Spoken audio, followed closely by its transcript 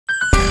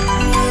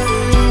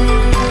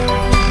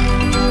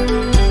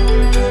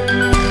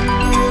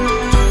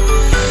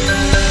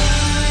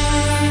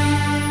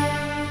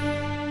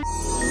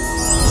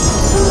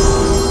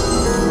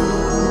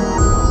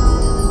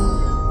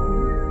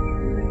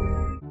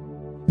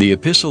The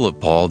Epistle of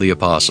Paul the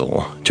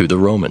Apostle to the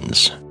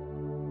Romans.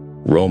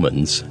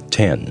 Romans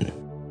 10.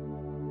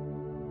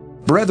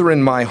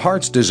 Brethren, my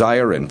heart's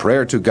desire and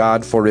prayer to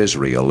God for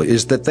Israel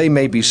is that they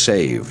may be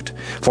saved.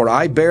 For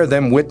I bear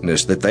them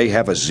witness that they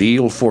have a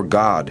zeal for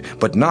God,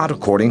 but not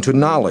according to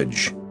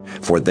knowledge.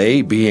 For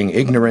they, being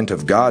ignorant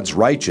of God's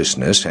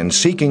righteousness and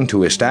seeking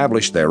to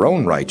establish their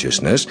own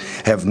righteousness,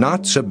 have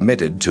not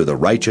submitted to the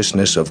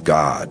righteousness of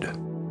God.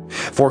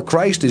 For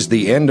Christ is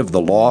the end of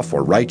the law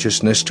for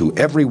righteousness to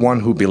everyone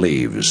who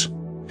believes.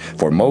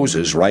 For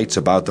Moses writes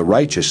about the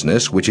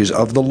righteousness which is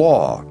of the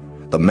law.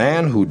 The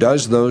man who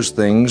does those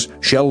things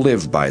shall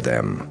live by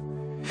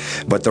them.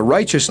 But the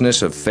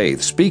righteousness of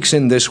faith speaks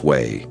in this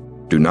way: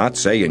 do not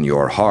say in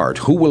your heart,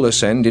 who will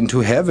ascend into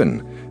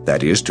heaven,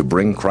 that is, to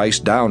bring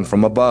Christ down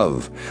from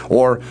above,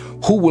 or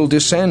who will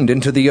descend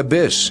into the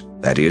abyss,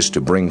 that is,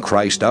 to bring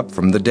Christ up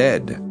from the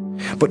dead.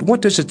 But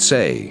what does it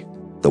say?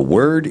 The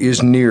word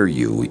is near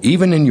you,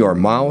 even in your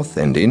mouth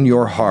and in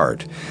your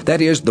heart,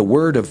 that is, the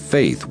word of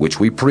faith which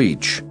we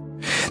preach.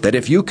 That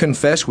if you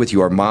confess with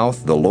your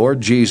mouth the Lord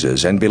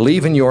Jesus and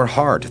believe in your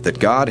heart that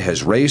God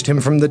has raised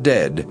him from the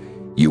dead,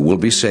 you will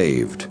be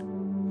saved.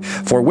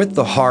 For with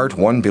the heart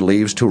one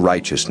believes to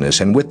righteousness,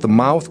 and with the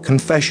mouth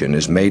confession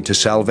is made to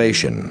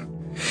salvation.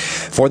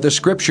 For the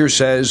Scripture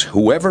says,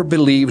 whoever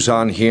believes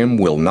on him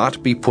will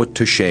not be put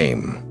to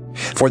shame.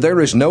 For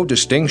there is no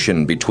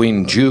distinction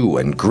between Jew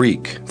and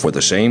Greek, for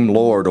the same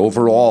Lord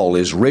over all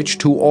is rich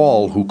to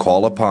all who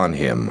call upon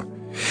him.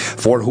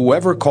 For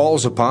whoever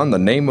calls upon the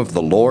name of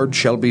the Lord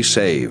shall be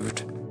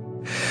saved.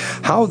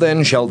 How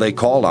then shall they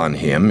call on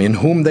him in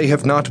whom they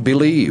have not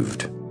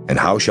believed? And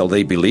how shall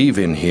they believe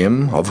in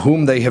him of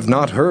whom they have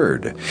not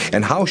heard?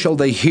 And how shall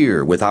they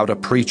hear without a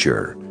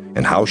preacher?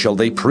 And how shall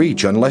they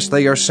preach unless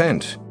they are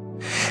sent?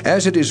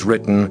 As it is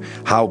written,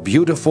 how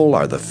beautiful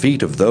are the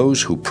feet of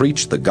those who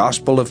preach the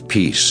gospel of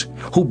peace,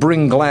 who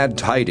bring glad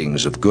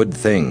tidings of good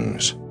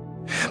things.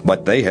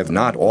 But they have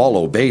not all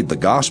obeyed the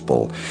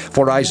gospel,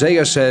 for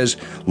Isaiah says,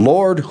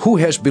 Lord, who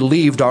has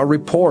believed our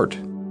report?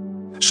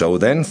 So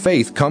then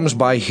faith comes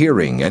by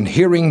hearing, and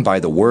hearing by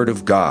the word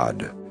of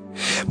God.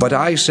 But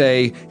I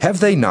say,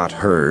 have they not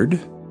heard?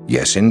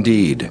 Yes,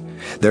 indeed.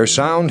 Their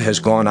sound has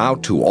gone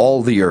out to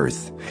all the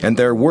earth, and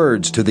their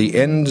words to the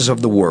ends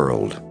of the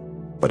world.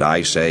 But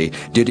I say,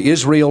 did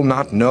Israel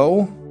not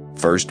know?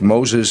 First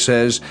Moses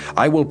says,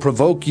 I will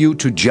provoke you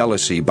to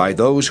jealousy by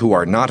those who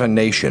are not a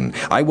nation.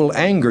 I will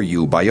anger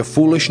you by a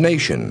foolish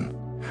nation.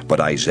 But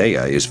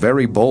Isaiah is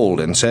very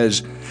bold and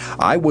says,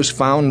 I was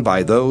found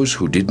by those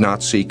who did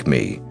not seek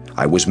me.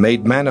 I was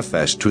made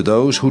manifest to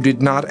those who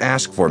did not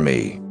ask for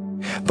me.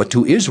 But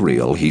to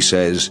Israel he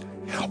says,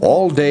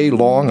 all day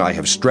long I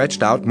have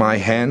stretched out my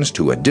hands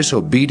to a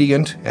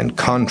disobedient and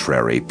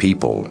contrary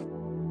people.